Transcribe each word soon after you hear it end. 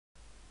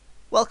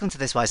Welcome to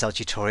this YSL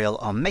tutorial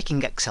on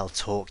making Excel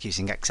talk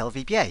using Excel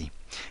VBA. In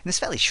this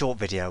fairly short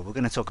video we're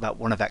going to talk about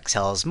one of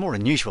Excel's more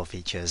unusual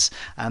features,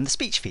 the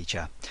speech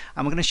feature.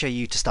 And we're going to show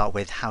you to start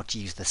with how to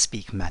use the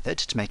speak method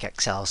to make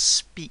Excel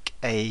speak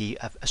a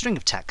string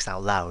of text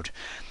out loud.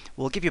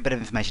 We'll give you a bit of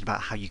information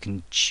about how you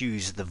can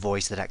choose the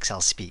voice that Excel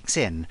speaks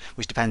in,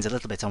 which depends a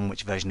little bit on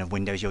which version of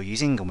Windows you're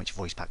using and which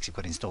voice packs you've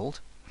got installed.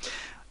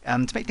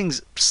 To make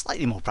things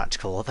slightly more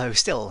practical, although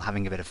still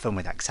having a bit of fun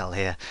with Excel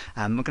here,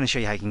 we're going to show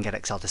you how you can get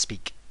Excel to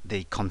speak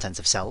the contents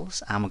of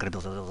cells, and we're going to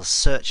build a little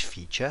search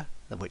feature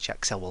which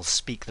Excel will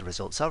speak the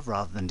results of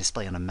rather than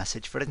display on a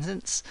message, for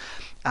instance.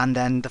 And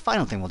then the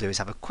final thing we'll do is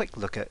have a quick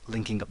look at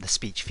linking up the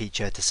speech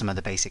feature to some of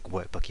the basic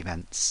workbook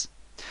events.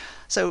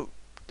 So,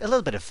 a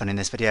little bit of fun in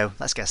this video,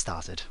 let's get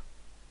started.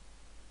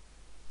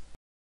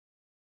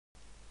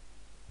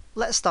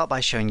 Let's start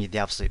by showing you the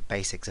absolute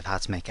basics of how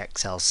to make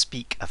Excel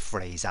speak a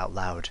phrase out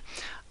loud.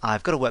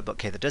 I've got a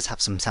workbook here that does have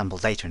some sample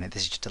data in it.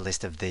 This is just a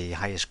list of the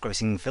highest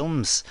grossing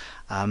films,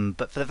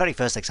 but for the very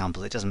first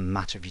example it doesn't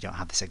matter if you don't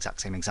have this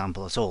exact same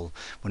example at all.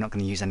 We're not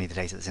going to use any of the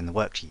data that's in the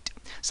worksheet.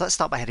 So let's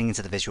start by heading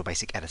into the Visual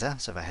Basic editor.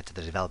 So if I head to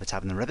the Developer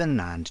tab in the ribbon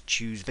and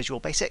choose Visual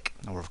Basic,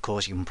 or of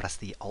course you can press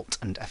the Alt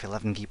and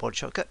F11 keyboard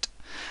shortcut,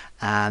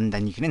 and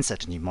then you can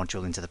insert a new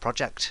module into the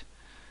project.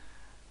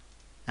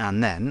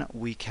 And then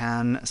we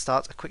can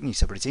start a quick new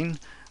subroutine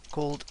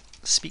called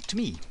Speak to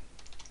Me.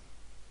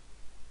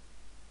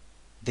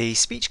 The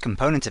speech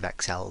component of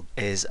Excel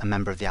is a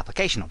member of the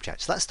application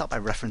object. So let's start by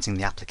referencing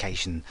the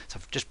application. So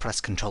I've just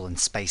pressed Control and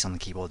Space on the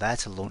keyboard there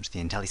to launch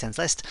the IntelliSense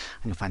list,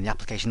 and you'll find the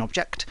application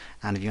object.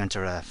 And if you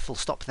enter a full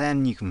stop,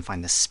 then you can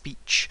find the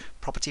speech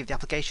property of the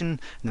application.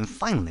 And then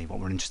finally, what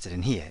we're interested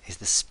in here is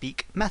the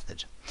speak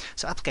method.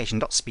 So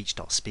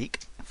application.speech.speak,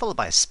 followed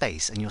by a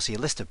space, and you'll see a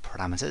list of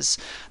parameters.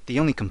 The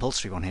only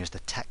compulsory one here is the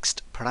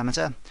text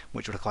parameter,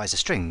 which requires a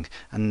string,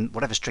 and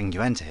whatever string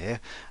you enter here,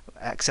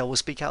 Excel will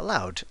speak out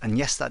loud. And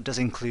yes, that does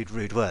include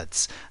rude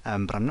words,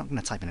 but I'm not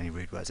going to type in any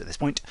rude words at this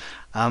point.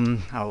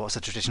 What's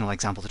a traditional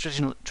example?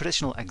 The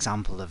traditional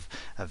example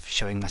of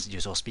showing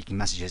messages or speaking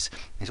messages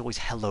is always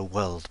hello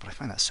world, but I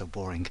find that so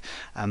boring.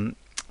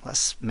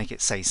 Let's make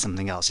it say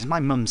something else. It's my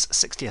mum's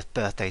 60th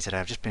birthday today.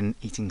 I've just been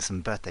eating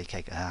some birthday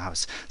cake at her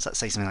house. So let's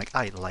say something like,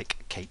 I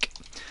like cake,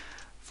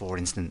 for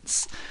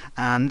instance.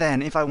 And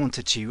then if I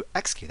wanted to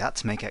execute that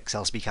to make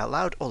Excel speak out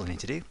loud, all I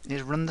need to do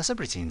is run the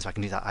subroutine. So I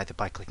can do that either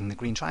by clicking the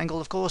green triangle,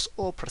 of course,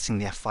 or pressing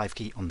the F5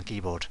 key on the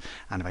keyboard.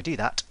 And if I do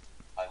that,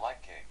 I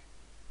like cake.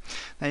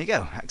 There you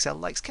go, Excel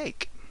likes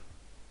cake.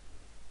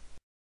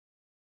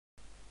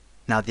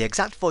 Now, the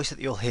exact voice that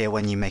you'll hear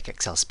when you make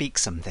Excel speak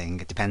something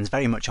depends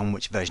very much on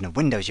which version of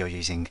Windows you're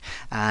using,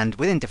 and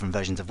within different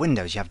versions of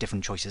Windows you have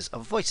different choices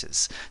of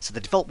voices. So the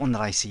default one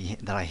that I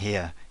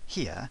hear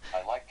here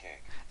I like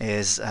cake.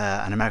 is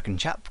an American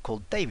chap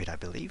called David, I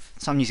believe.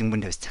 So I'm using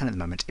Windows 10 at the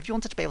moment. If you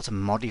wanted to be able to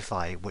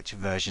modify which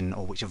version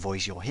or which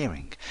voice you're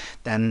hearing,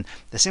 then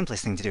the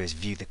simplest thing to do is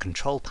view the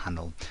control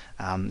panel.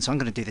 So I'm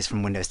going to do this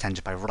from Windows 10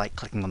 just by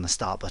right-clicking on the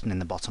Start button in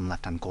the bottom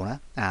left-hand corner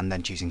and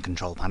then choosing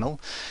Control Panel.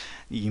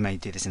 You may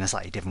do this in a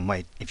slightly different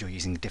way if you're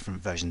using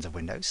different versions of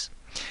Windows.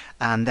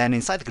 And then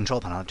inside the control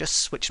panel I've just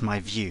switched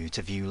my view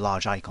to view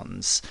large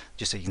icons,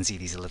 just so you can see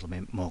these a little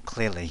bit more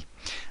clearly.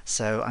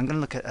 So I'm going to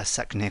look at a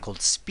section here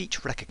called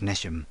Speech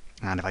Recognition,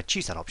 and if I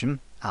choose that option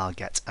I'll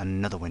get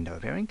another window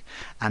appearing,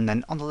 and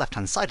then on the left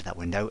hand side of that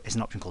window is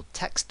an option called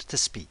Text to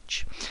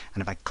Speech,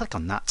 and if I click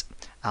on that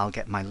I'll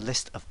get my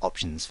list of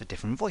options for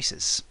different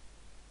voices.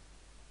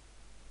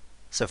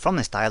 So from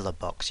this dialog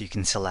box you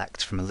can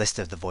select from a list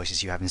of the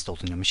voices you have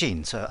installed on your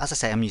machine. So as I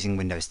say, I'm using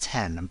Windows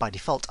 10, and by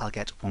default I'll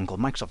get one called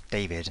Microsoft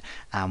David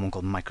and one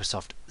called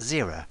Microsoft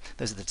Zero.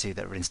 Those are the two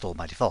that are installed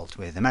by default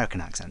with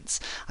American accents.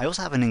 I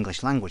also have an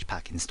English language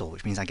pack installed,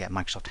 which means I get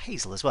Microsoft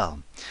Hazel as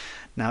well.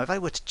 Now if I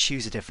were to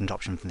choose a different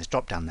option from this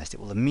drop down list, it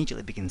will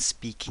immediately begin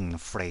speaking a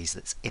phrase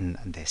that's in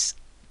this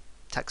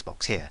text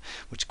box here,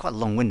 which is quite a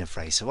long-winded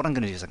phrase. So what I'm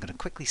going to do is I'm going to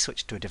quickly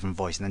switch to a different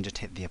voice and then just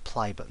hit the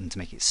apply button to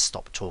make it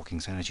stop talking.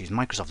 So I'm going to choose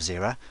Microsoft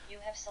Zero. You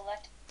have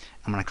selected.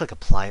 And when I click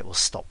apply, it will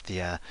stop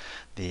the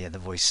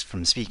voice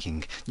from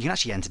speaking. You can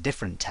actually enter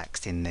different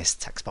text in this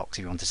text box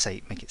if you want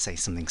to make it say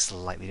something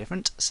slightly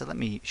different. So let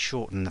me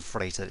shorten the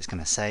phrase that it's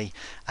going to say,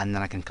 and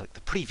then I can click the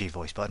preview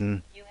voice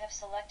button. You have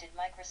selected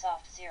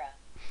Microsoft Zero.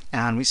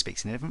 And it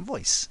speaks in a different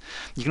voice.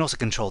 You can also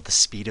control the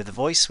speed of the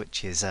voice,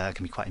 which is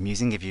can be quite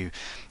amusing if you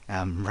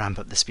ramp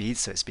up the speed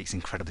so it speaks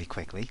incredibly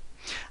quickly.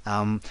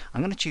 I'm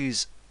going to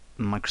choose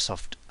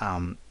Microsoft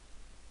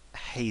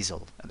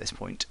Hazel at this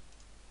point.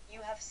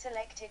 You have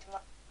selected.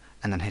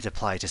 And then hit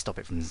apply to stop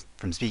it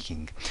from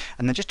speaking.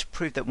 And then just to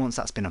prove that once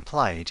that's been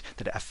applied,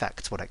 that it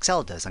affects what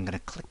Excel does, I'm going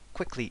to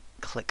quickly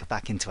click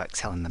back into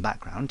Excel in the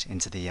background,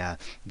 into the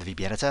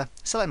VB editor,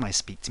 select my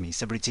Speak to Me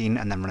subroutine,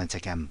 and then run it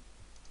again.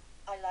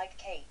 I like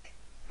cake.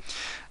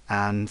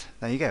 And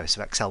there you go,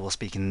 so Excel will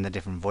speak in a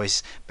different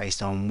voice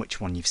based on which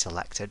one you've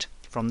selected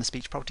from the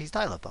Speech Properties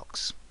dialog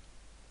box.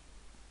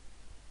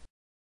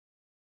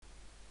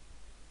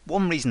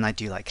 One reason I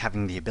do like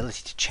having the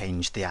ability to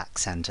change the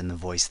accent and the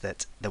voice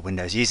that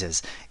Windows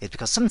uses is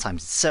because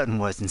sometimes certain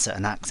words in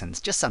certain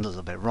accents just sound a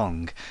little bit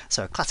wrong.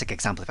 So a classic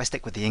example, if I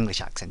stick with the English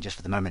accent just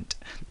for the moment,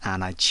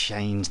 and I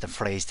change the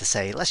phrase to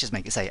say, let's just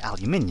make it say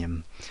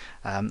aluminium.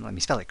 Let me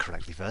spell it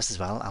correctly first as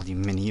well,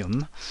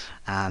 aluminium.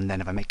 And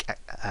then if I make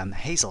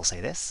Hazel say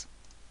this,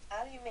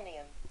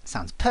 Aluminium.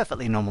 sounds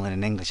perfectly normal in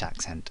an English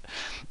accent.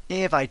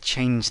 If I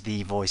change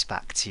the voice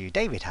back to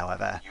David,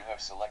 however, You have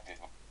selected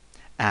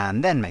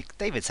and then make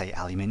David say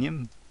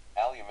aluminium,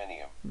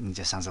 aluminium. it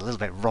just sounds a little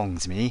bit wrong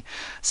to me.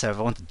 So if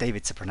I wanted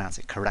David to pronounce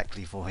it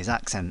correctly for his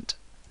accent,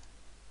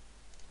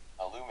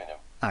 Aluminum.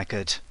 I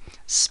could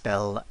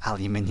spell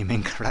aluminium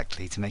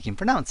incorrectly to make him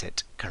pronounce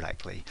it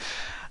correctly.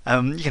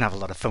 You can have a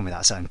lot of fun with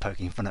that, so I'm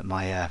poking fun at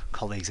my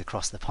colleagues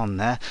across the pond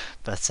there.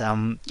 But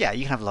yeah,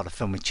 you can have a lot of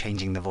fun with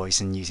changing the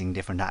voice and using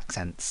different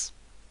accents.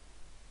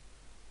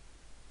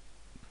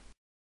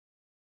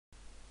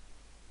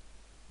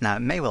 Now,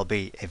 it may well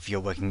be, if you're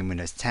working in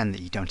Windows 10,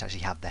 that you don't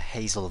actually have the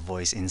Hazel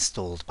voice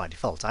installed by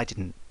default. I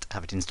didn't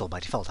have it installed by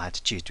default, I had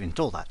to choose to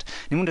install that.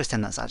 In Windows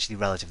 10, that's actually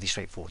relatively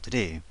straightforward to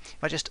do.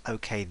 If I just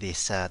OK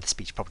this, the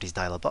speech properties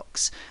dialog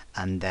box,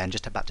 and then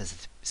just head back to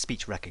the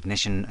speech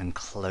recognition and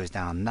close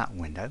down that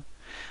window,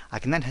 I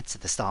can then head to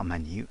the Start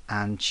menu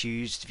and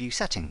choose to view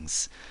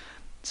settings.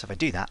 So if I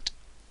do that,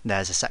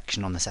 there's a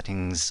section on the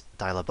settings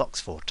dialog box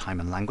for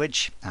time and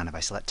language, and if I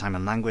select time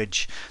and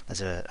language,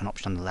 there's an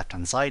option on the left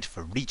hand side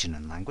for region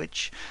and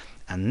language,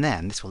 and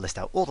then this will list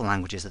out all the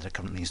languages that are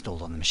currently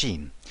installed on the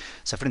machine.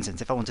 So for instance,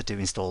 if I wanted to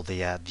install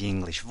the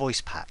English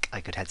voice pack,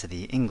 I could head to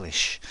the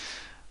English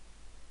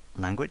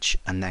language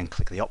and then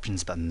click the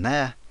options button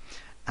there,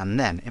 and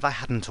then if I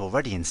hadn't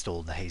already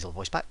installed the Hazel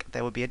voice pack,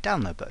 there would be a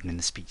download button in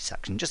the speech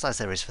section, just as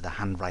there is for the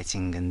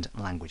handwriting and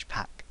language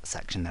pack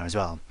section there as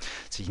well.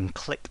 So you can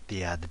click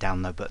the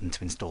download button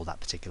to install that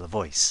particular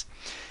voice.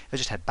 If I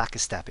just head back a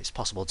step, it's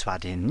possible to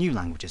add in new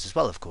languages as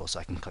well, of course. So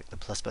I can click the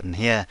plus button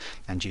here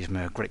and choose from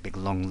a great big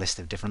long list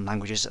of different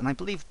languages, and I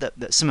believe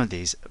that some of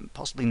these,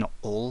 possibly not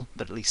all,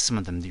 but at least some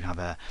of them do have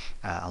a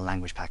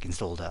language pack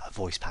installed, a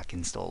voice pack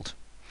installed.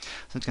 So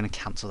I'm just going to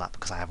cancel that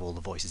because I have all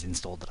the voices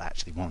installed that I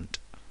actually want.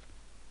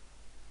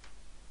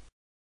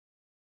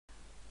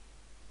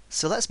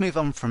 So let's move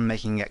on from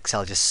making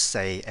Excel just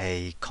say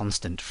a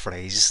constant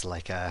phrase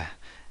like a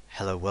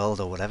hello world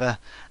or whatever,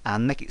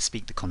 and make it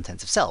speak the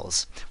contents of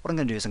cells. What I'm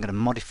going to do is I'm going to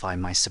modify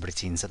my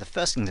subroutine. So the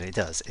first thing that it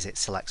does is it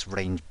selects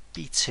range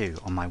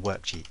B2 on my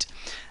worksheet.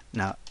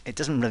 Now, it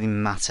doesn't really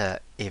matter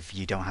if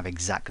you don't have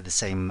exactly the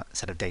same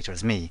set of data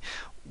as me.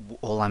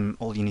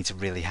 All you need to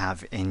really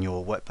have in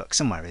your workbook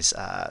somewhere is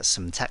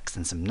some text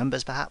and some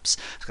numbers, perhaps.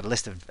 It's got a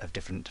list of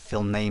different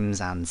film names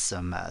and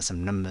some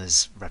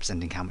numbers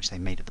representing how much they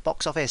made at the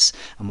box office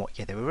and what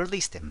year they were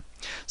released in.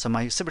 So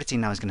my subroutine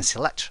now is going to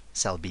select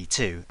cell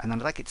B2, and then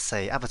I'd like it to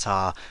say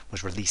Avatar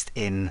was released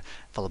in,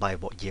 followed by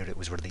what year it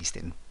was released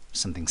in.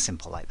 Something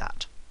simple like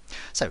that.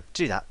 So to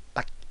do that,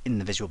 back in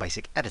the Visual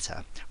Basic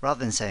editor,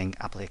 rather than saying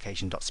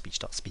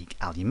application.speech.speak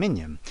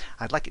aluminium,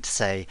 I'd like it to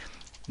say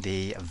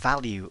the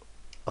value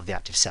of the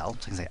active cell,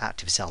 so I can say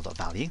active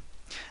cell.value,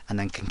 and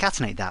then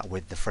concatenate that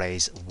with the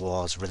phrase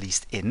was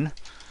released in,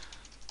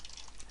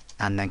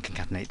 and then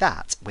concatenate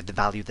that with the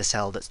value of the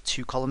cell that's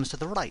 2 columns to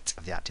the right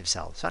of the active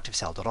cell. So active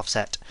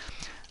cell.offset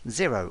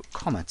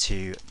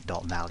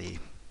 0,2.value.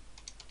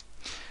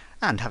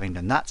 And having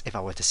done that, if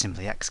I were to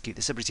simply execute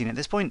the subroutine at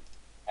this point,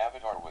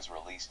 Avatar was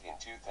released in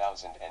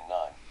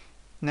 2009.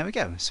 there we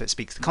go. So it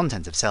speaks the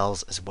content of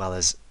cells as well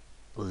as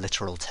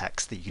literal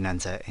text that you can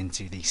enter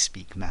into the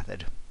speak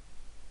method.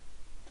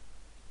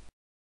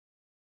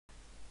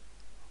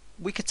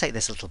 We could take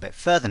this a little bit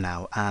further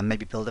now and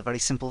maybe build a very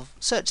simple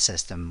search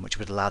system which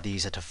would allow the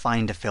user to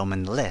find a film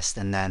in the list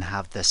and then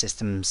have the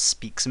system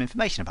speak some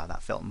information about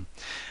that film.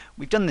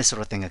 We've done this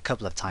sort of thing a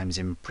couple of times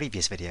in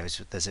previous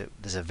videos.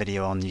 There's a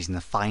video on using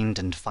the find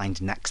and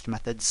find next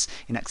methods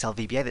in Excel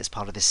VBA that's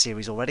part of this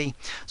series already,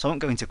 so I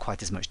won't go into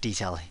quite as much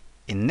detail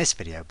in this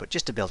video, but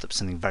just to build up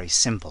something very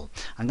simple,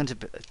 I'm going to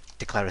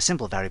declare a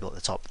simple variable at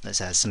the top that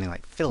says something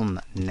like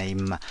film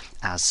name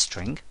as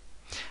string.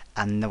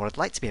 And then what I'd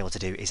like to be able to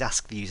do is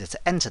ask the user to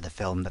enter the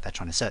film that they're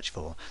trying to search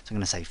for. So I'm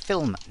going to say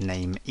film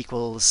name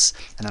equals,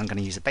 and then I'm going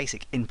to use a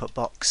basic input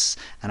box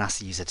and ask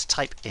the user to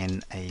type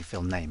in a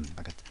film name. If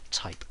I could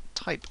type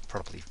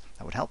properly,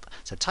 that would help.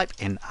 So type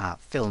in a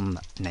film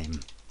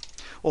name,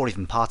 or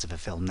even part of a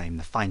film name.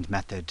 The find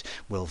method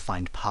will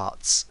find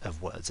parts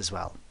of words as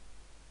well.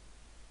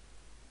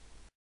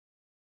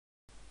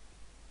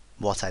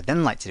 What I'd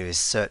then like to do is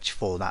search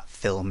for that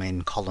film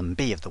in column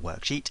B of the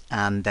worksheet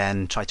and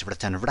then try to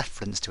return a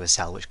reference to a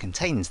cell which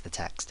contains the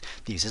text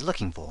the user is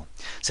looking for.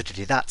 So to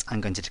do that,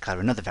 I'm going to declare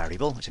another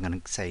variable, which I'm going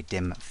to say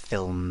dim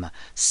film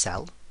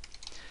cell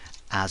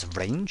as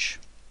range,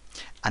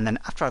 and then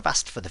after I've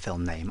asked for the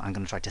film name, I'm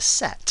going to try to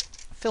set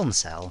film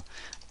cell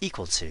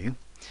equal to,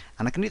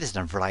 and I can do this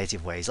in a variety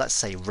of ways. Let's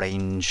say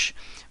range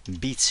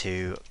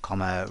B2,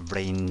 comma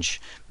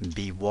range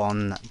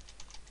B1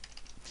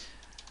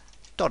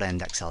 dot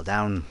end Excel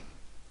down,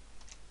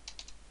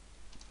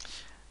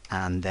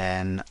 and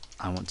then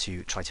I want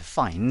to try to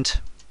find,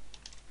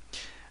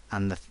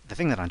 and the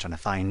thing that I'm trying to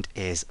find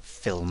is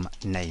film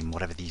name,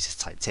 whatever the user's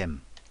typed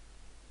in.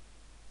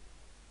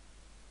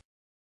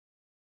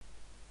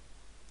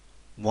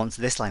 Once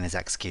this line is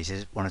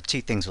executed, one of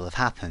two things will have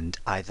happened.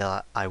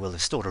 Either I will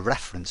have stored a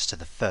reference to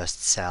the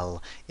first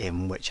cell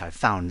in which I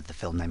found the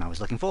film name I was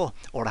looking for,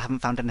 or I haven't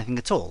found anything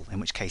at all, in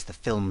which case the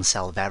film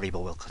cell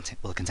variable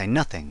will contain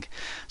nothing.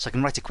 So I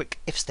can write a quick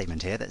if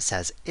statement here that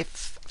says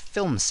if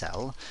film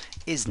cell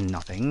is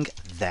nothing,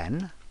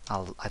 then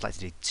I'd like to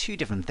do two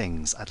different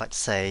things. I'd like to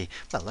say,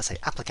 well, let's say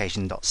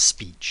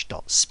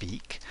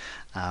application.speech.speak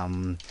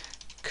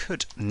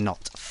could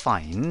not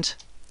find,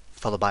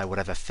 followed by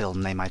whatever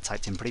film name I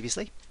typed in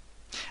previously.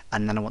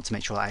 And then I want to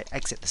make sure I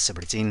exit the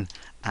subroutine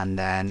and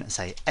then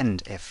say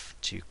end if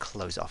to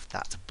close off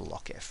that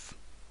block if.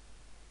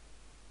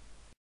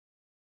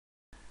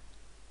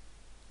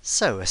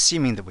 So,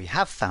 assuming that we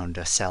have found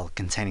a cell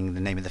containing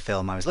the name of the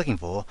film I was looking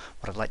for,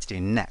 what I'd like to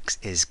do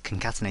next is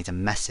concatenate a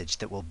message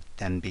that will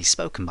then be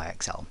spoken by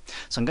Excel.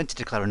 So I'm going to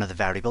declare another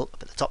variable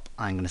up at the top.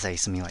 I'm going to say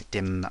something like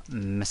dim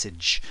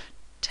message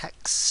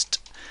text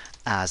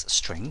as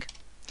string.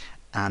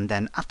 And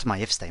then after my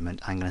if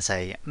statement, I'm going to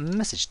say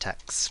message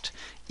text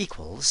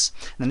equals,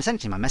 and then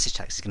essentially my message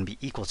text is going to be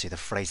equal to the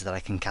phrase that I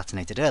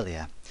concatenated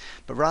earlier.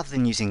 But rather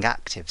than using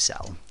active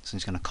cell, so I'm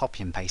just going to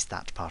copy and paste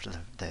that part of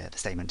the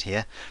statement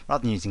here,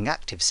 rather than using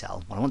active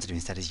cell, what I want to do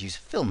instead is use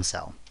film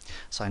cell.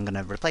 So I'm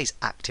going to replace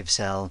active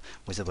cell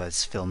with the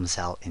words film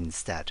cell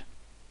instead.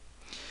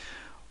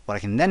 What I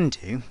can then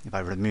do, if I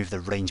remove the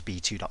range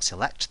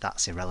b2.select,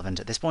 that's irrelevant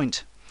at this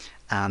point,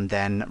 and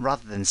then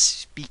rather than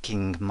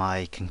speaking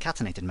my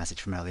concatenated message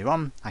from earlier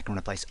on, I can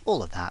replace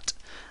all of that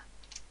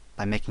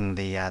by making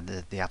the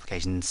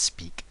application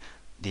speak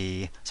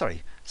the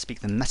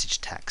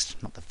message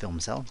text, not the film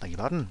cell, beg your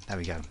pardon. There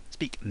we go.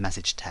 Speak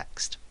message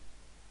text.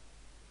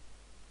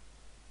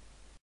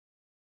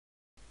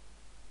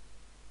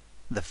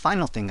 The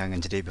final thing I'm going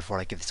to do before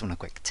I give this one a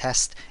quick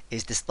test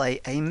is display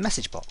a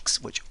message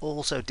box, which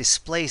also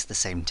displays the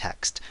same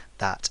text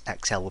that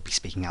Excel will be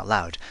speaking out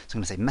loud. So I'm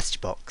going to say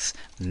message box,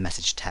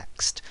 message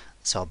text,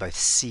 so I'll both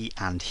see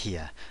and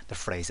hear the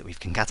phrase that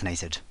we've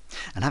concatenated.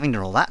 And having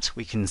done all that,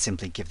 we can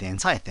simply give the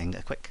entire thing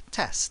a quick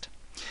test.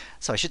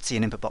 So I should see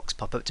an input box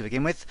pop up to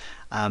begin with.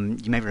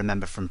 You may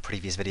remember from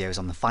previous videos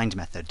on the find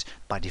method,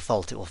 by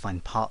default it will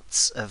find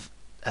parts of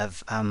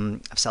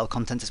cell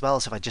content as well.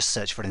 So if I just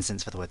search, for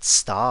instance, for the word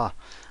star,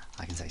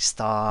 I can say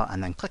star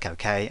and then click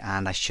OK,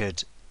 and I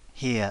should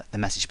hear the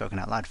message spoken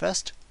out loud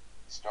first.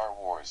 Star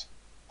Wars: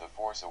 The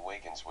Force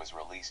Awakens was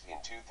released in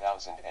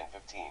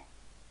 2015.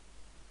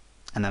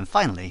 And then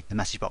finally, the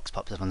message box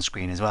pops up on the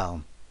screen as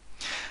well.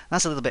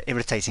 That's a little bit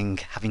irritating,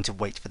 having to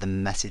wait for the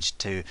message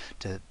to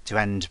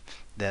end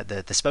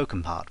the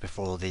spoken part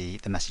before the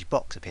message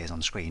box appears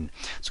on screen.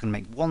 So I'm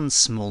going to make one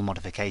small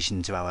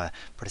modification to our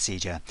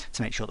procedure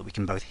to make sure that we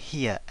can both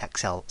hear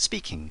Excel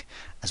speaking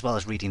as well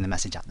as reading the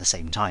message at the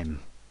same time.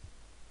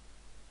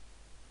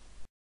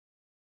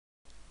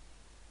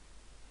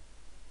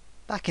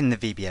 Back in the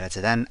VBA editor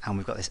then, and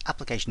we've got this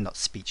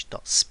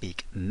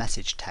application.speech.speak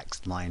message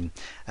text line.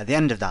 At the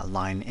end of that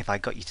line, if I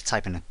got you to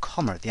type in a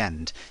comma at the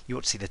end, you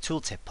ought to see the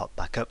tooltip pop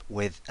back up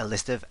with a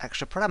list of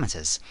extra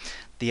parameters.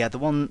 The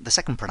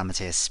second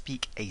parameter is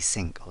speak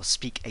async, or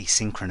speak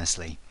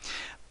asynchronously.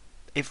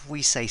 If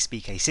we say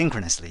speak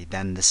asynchronously,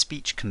 then the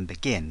speech can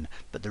begin,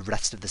 but the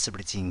rest of the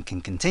subroutine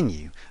can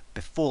continue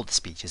before the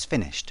speech is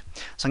finished.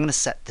 So I'm going to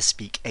set the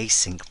speak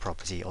async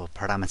property or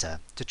parameter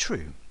to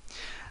true.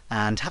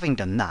 And having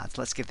done that,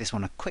 let's give this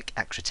one a quick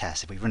extra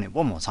test. If we run it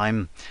one more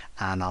time,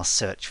 and I'll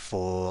search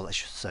for, let's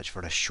search for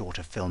a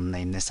shorter film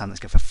name this time. Let's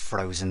go for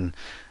Frozen.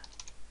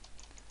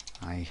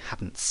 I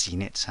haven't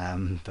seen it,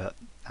 but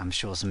I'm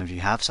sure some of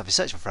you have. So if I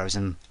search for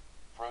Frozen.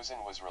 Frozen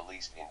was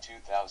released in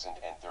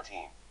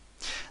 2013.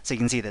 So you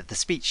can see that the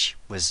speech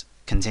was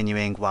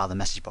continuing while the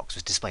message box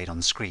was displayed on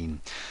the screen.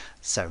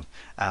 So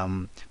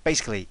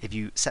basically, if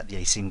you set the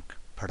async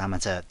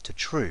parameter to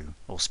true,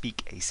 or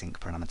speak async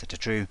parameter to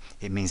true,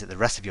 it means that the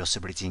rest of your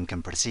subroutine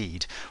can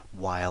proceed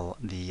while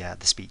the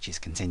speech is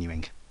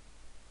continuing.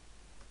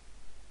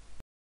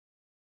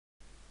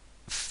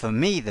 For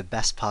me, the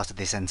best part of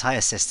this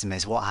entire system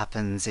is what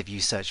happens if you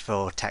search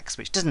for text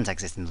which doesn't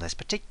exist in the list,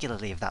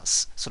 particularly if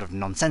that's sort of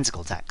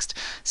nonsensical text.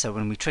 So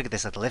when we trigger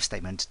this little if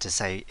statement to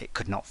say it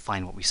could not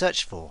find what we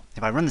searched for,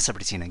 if I run the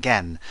subroutine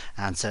again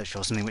and search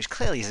for something which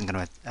clearly isn't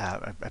going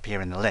to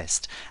appear in the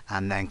list,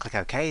 and then click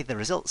OK, the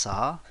results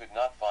are... Could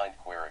not find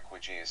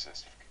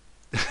Assist.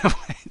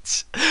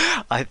 Which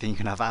I think you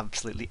can have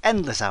absolutely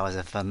endless hours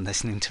of fun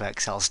listening to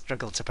Excel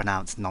struggle to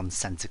pronounce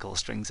nonsensical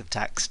strings of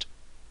text.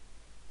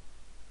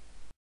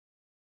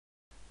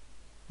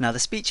 Now, the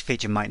speech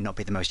feature might not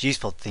be the most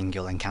useful thing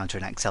you'll encounter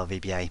in Excel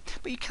VBA,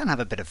 but you can have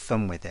a bit of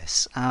fun with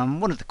this.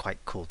 One of the quite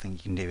cool things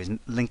you can do is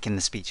link in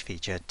the speech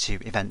feature to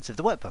events of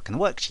the workbook and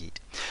the worksheet.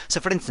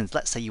 So for instance,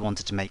 let's say you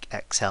wanted to make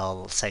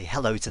Excel say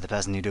hello to the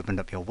person who'd opened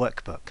up your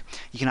workbook.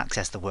 You can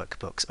access the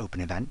workbook's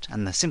open event,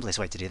 and the simplest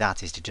way to do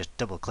that is to just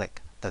double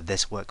click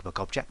this workbook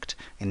object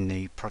in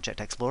the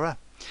Project Explorer.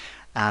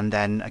 And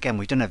then again,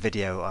 we've done a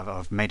video,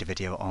 I've made a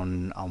video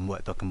on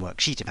workbook and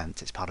worksheet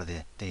events. It's part of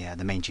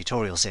the main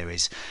tutorial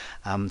series,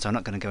 so I'm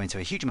not going to go into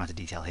a huge amount of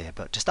detail here,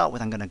 but to start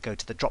with I'm going to go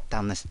to the drop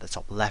down list at the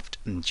top left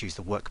and choose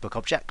the workbook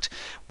object,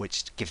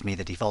 which gives me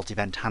the default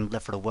event handler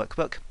for a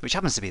workbook, which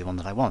happens to be the one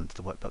that I want,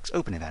 the workbook's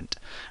open event.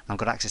 And I've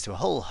got access to a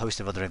whole host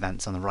of other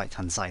events on the right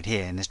hand side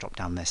here in this drop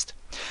down list,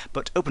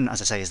 but open,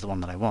 as I say, is the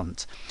one that I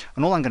want.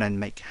 And all I'm going to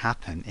make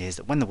happen is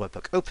that when the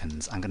workbook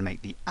opens, I'm going to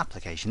make the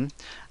application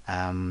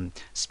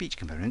speech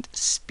component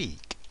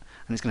speak,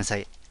 and it's going to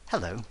say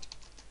hello,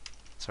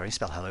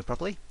 spell hello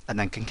properly, and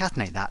then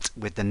concatenate that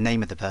with the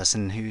name of the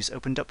person who's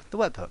opened up the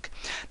workbook.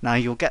 Now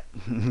your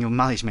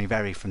mileage may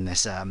vary from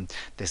this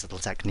this little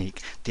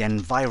technique. The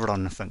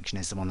environ function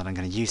is the one that I'm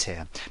going to use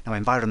here. Now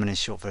environment is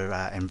short for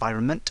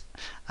environment,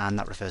 and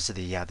that refers to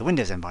the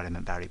Windows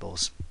environment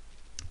variables.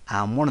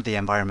 And one of the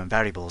environment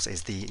variables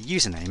is the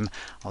username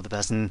of the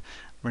person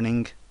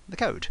running the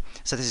code.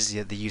 So this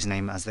is the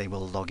username as they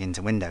will log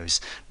into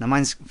Windows. Now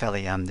mine's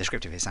fairly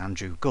descriptive, it's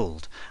Andrew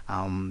Gould.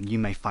 You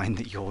may find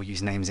that your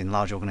usernames in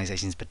large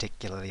organisations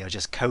particularly are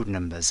just code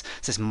numbers,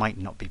 so this might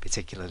not be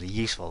particularly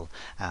useful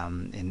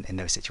in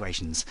those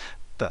situations.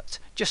 But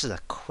just as a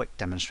quick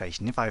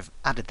demonstration, if I've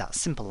added that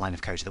simple line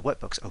of code to the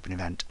workbook's open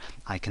event,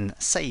 I can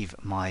save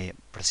my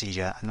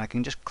procedure and I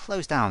can just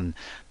close down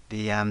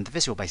the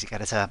Visual Basic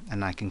Editor,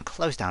 and I can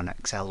close down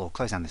Excel, or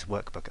close down this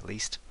workbook at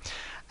least.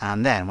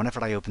 And then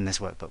whenever I open this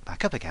workbook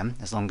back up again,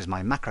 as long as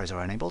my macros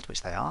are enabled,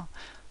 which they are,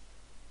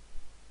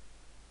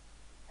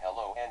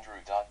 Hello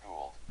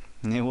Andrew.Gould.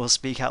 it will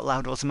speak out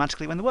loud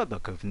automatically when the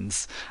workbook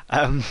opens.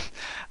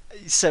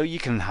 So you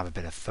can have a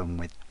bit of fun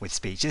with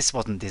speech. This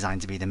wasn't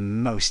designed to be the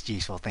most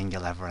useful thing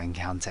you'll ever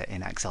encounter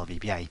in Excel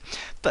VBA,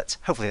 but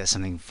hopefully that's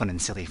something fun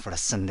and silly for a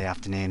Sunday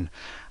afternoon.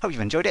 Hope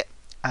you've enjoyed it.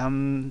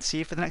 See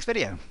you for the next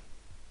video.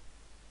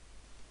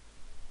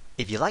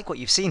 If you like what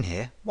you've seen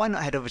here, why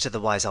not head over to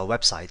the Wiseowl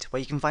website, where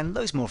you can find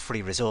loads more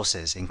free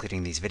resources,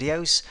 including these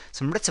videos,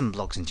 some written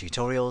blogs and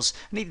tutorials,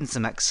 and even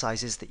some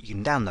exercises that you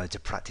can download to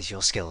practice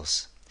your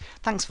skills.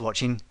 Thanks for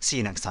watching, see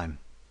you next time.